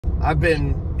I've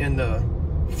been in the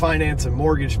finance and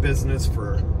mortgage business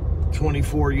for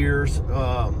 24 years,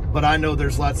 but I know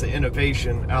there's lots of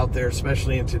innovation out there,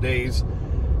 especially in today's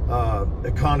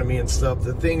economy and stuff.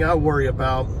 The thing I worry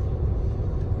about,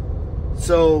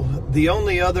 so the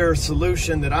only other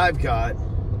solution that I've got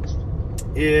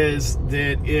is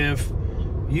that if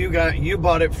you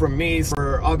bought it from me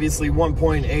for obviously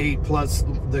 1.8 plus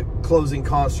the closing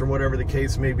costs or whatever the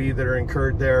case may be that are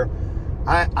incurred there,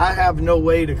 I have no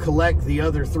way to collect the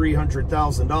other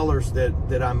 $300,000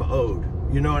 that I'm owed.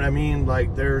 You know what I mean?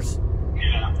 Like there's,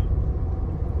 yeah.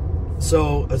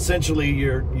 So essentially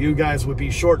you guys would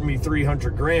be shorting me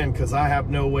 300 grand because I have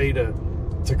no way to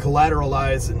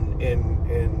collateralize in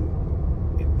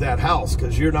that house,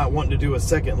 because you're not wanting to do a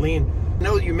second lien. I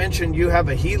know you mentioned you have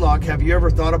a HELOC. Have you ever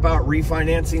thought about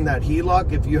refinancing that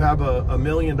HELOC? If you have $1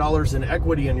 million in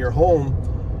equity in your home,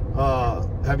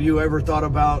 have you ever thought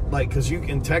about, like, because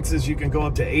in Texas you can go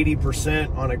up to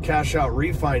 80% on a cash out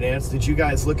refinance. Did you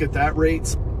guys look at that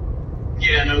rates?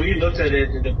 Yeah, no, we looked at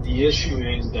it. The issue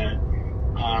is that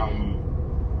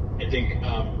I think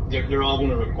they're all going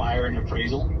to require an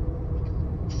appraisal,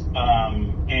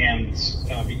 and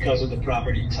because of the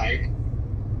property type,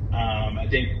 I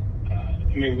think.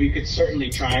 I mean, we could certainly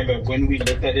try, but when we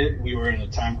looked at it, we were in a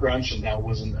time crunch, and that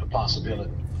wasn't a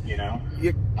possibility, you know?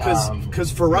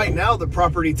 Because for right now, the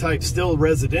property type's still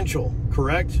residential,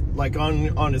 correct? Like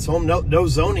on his home, no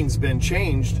zoning's been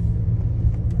changed.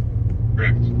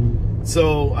 Correct.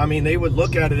 So, I mean, they would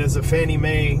look at it as a Fannie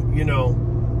Mae,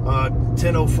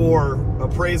 1004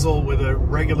 appraisal with a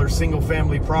regular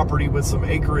single-family property with some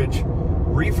acreage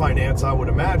refinance, I would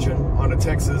imagine, on a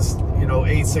Texas,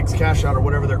 A6 cash out or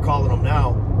whatever they're calling them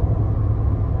now.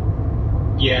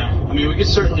 Yeah, I mean, we could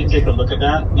certainly take a look at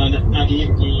that.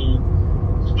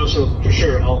 So for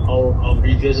sure, I'll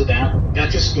revisit that.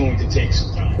 That's just going to take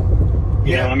some time.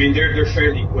 Yeah, I mean, they're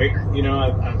fairly quick.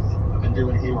 I've been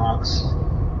doing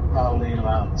HELOCs probably in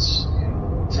about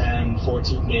 10,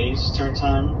 14 days turn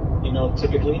time,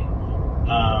 typically.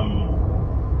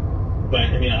 But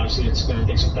I mean, obviously, it's going to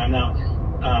take some time now.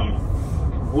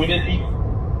 What if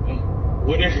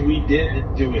we did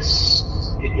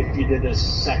if we did a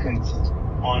second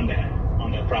on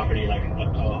that property, like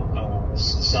a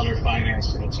seller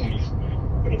finance for the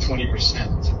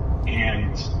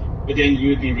 20%, but then you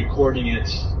would be recording it,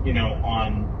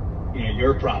 on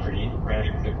your property,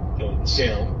 right, the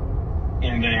sale,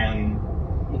 and then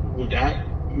would that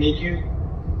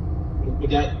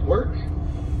work?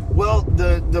 Well,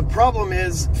 the problem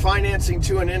is financing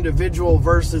to an individual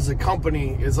versus a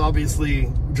company is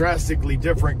obviously drastically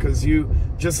different, because you,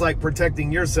 just like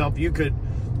protecting yourself, you could,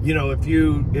 if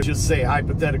you just say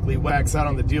hypothetically wax out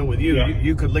on the deal with you, yeah.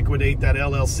 you could liquidate that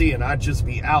LLC and I'd just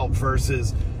be out,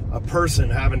 versus a person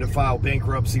having to file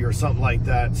bankruptcy or something like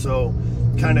that. So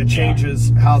kind of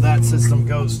changes how that system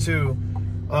goes too.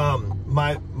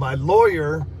 My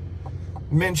lawyer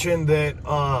mentioned that,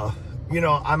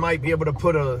 I might be able to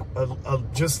put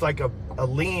just like a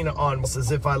lien on,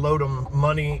 as if I load them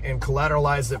money and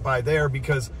collateralize it by there,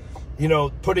 because,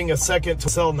 putting a second to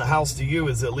selling the house to you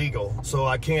is illegal. So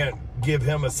I can't give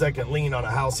him a second lien on a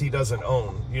house he doesn't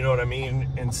own. You know what I mean?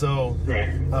 And so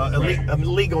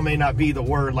illegal may not be the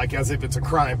word, like as if it's a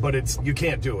crime, but you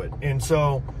can't do it. And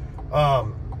so,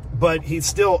 but he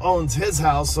still owns his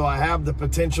house. So I have the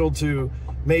potential to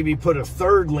maybe put a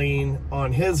third lien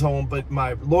on his home, but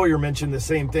my lawyer mentioned the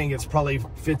same thing. It's probably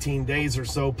 15 days or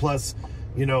so, plus,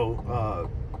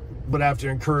 but I have to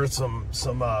incur some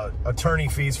attorney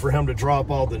fees for him to draw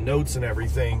up all the notes and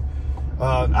everything.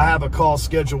 I have a call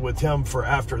scheduled with him for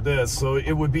after this, so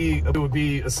it would be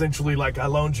essentially like I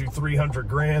loaned you 300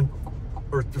 grand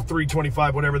or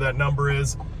 325, whatever that number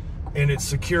is, and it's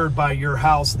secured by your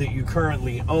house that you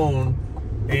currently own,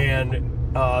 and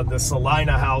the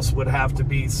Salina house would have to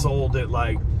be sold at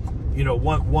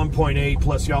 1.8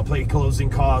 plus y'all pay closing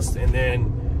costs, and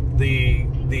then the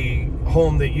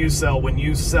home that you sell, when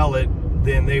you sell it,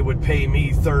 then they would pay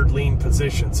me third lien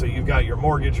position. So you've got your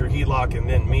mortgage, your HELOC, and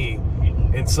then me.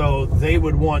 And so they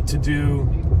would want to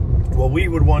we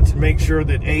would want to make sure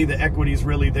that A, the equity is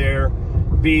really there,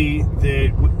 B,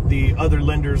 the other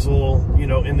lenders will,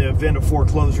 in the event of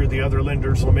foreclosure, the other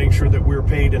lenders will make sure that we're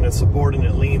paid in a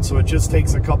subordinate lien. So it just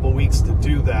takes a couple weeks to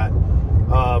do that.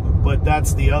 But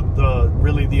that's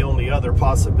really the only other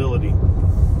possibility.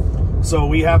 So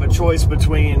we have a choice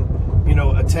between,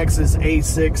 a Texas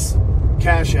A6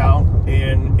 cash out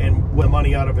and with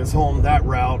money out of his home, that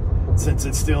route, since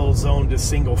it's still zoned as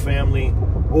single family,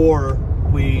 or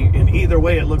in either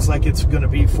way, it looks like it's going to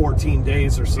be 14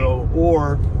 days or so,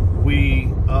 or we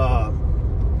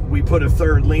we put a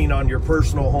third lien on your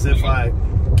personal home if I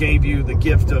gave you the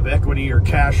gift of equity or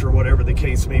cash or whatever the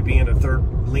case may be in a third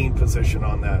lien position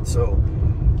on that. So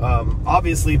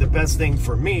obviously the best thing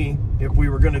for me, if we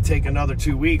were going to take another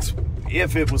 2 weeks,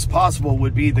 if it was possible,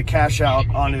 would be the cash out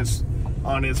on his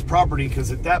property,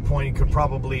 because at that point it could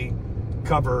probably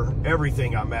cover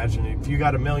everything. I imagine if you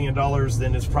got $1 million,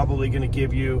 then it's probably going to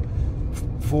give you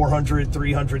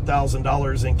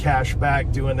 $400,000-$300,000 in cash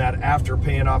back, doing that after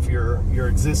paying off your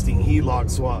existing HELOC.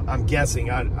 So I'm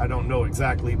guessing, I don't know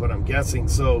exactly, but I'm guessing,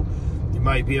 so you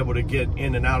might be able to get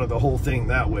in and out of the whole thing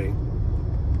that way.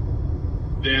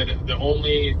 The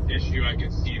only issue I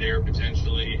could see there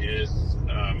potentially is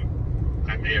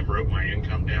I may have wrote my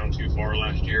income down too far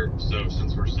last year. So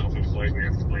since we're self-employed, we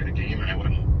have to play the game, and I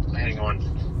wasn't planning on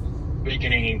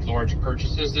making any large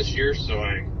purchases this year, so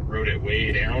I wrote it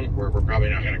way down, where we're probably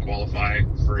not going to qualify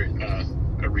for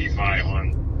a refi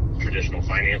on traditional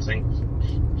financing.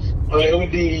 Well, it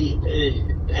would be,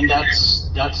 and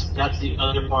that's the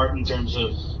other part in terms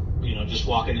of, you know, just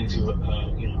walking into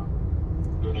you know,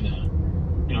 doing a,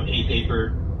 you know, a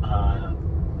paper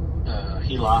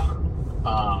HELOC.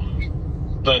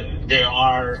 But there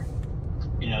are,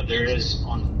 you know, there's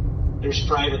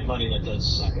private money that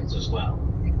does seconds as well,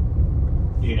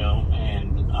 you know,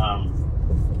 and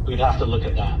we'd have to look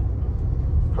at that.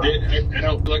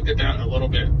 I looked at that a little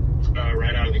bit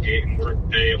right out of the gate, and were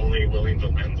they only willing to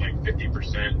lend like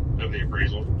 50% of the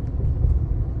appraisal?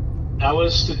 That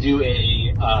was to do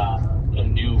a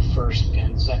new first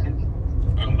and second,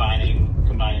 combining,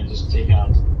 just take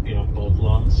out, you know, both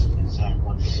loans and have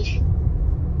one position.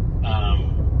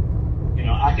 You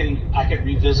know, I can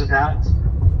revisit that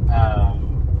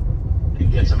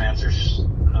and get some answers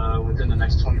within the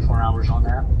next 24 hours on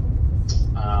that.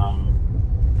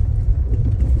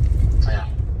 Yeah.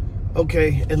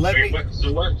 Okay, and let me.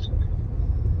 So what?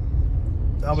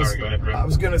 I was Sorry, go ahead, I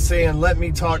was gonna say, and let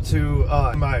me talk to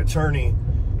my attorney,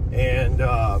 and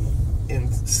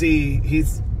see.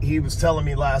 He was telling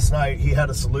me last night he had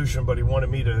a solution, but he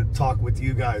wanted me to talk with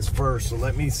you guys first. So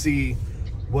let me see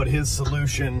what his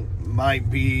solution might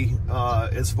be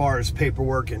as far as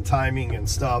paperwork and timing and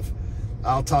stuff.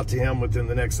 I'll talk to him within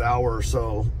the next hour or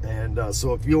so. And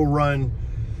so if you'll run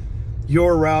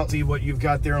your route, see what you've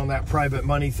got there on that private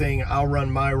money thing, I'll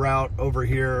run my route over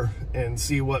here and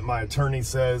see what my attorney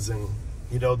says. And,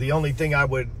 you know, the only thing I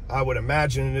would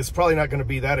imagine, and it's probably not going to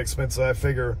be that expensive, I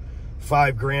figure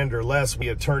 $5,000 or less, the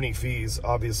attorney fees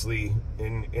obviously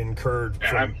incurred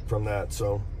from that.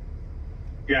 So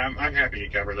yeah, I'm happy to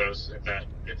cover those if that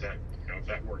you know, if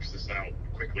that works this out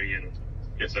quickly and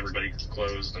gets everybody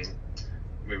closed and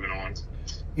moving on.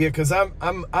 Yeah, because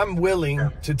I'm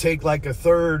willing to take like a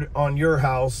third on your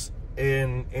house,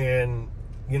 and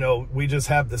you know, we just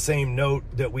have the same note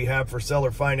that we have for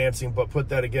seller financing, but put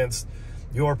that against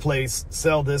your place,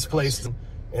 sell this place,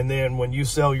 and then when you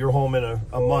sell your home in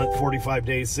a month, 45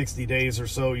 days, 60 days or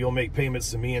so, you'll make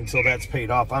payments to me until that's paid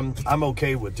off. I'm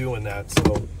okay with doing that.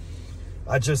 So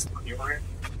I just.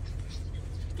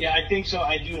 Yeah, I think so.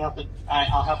 I do have to.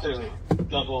 I'll have to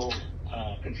double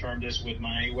confirm this with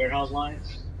my warehouse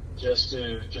lines, just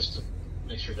to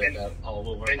make sure that all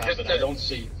will work out. But I don't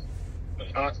see.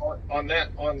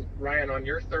 On Ryan, on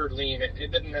your third lien, it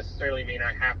didn't necessarily mean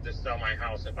I have to sell my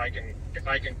house. If I can,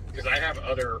 because I have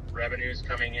other revenues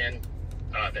coming in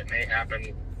that may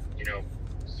happen, you know,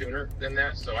 sooner than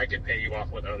that. So I could pay you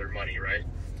off with other money, right?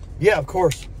 Yeah, of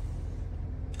course.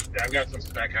 I've got some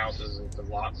spec houses and some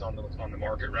lots on the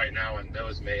market right now, and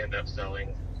those may end up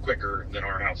selling quicker than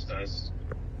our house does.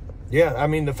 Yeah, I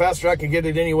mean, the faster I can get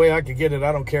it any way I could get it,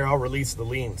 I don't care. I'll release the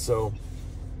lien. So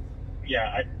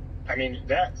yeah, I mean,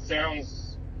 that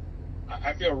sounds,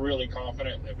 I feel really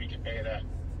confident that we can pay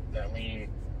that lien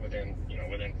within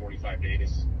 45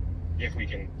 days if we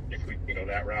can go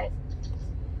that route.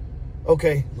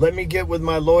 Okay, let me get with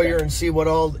my lawyer and see what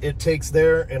all it takes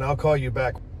there, and I'll call you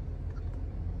back.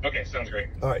 Okay, sounds great.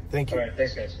 All right, thank you. All right,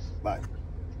 thanks, guys. Bye.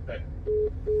 Bye.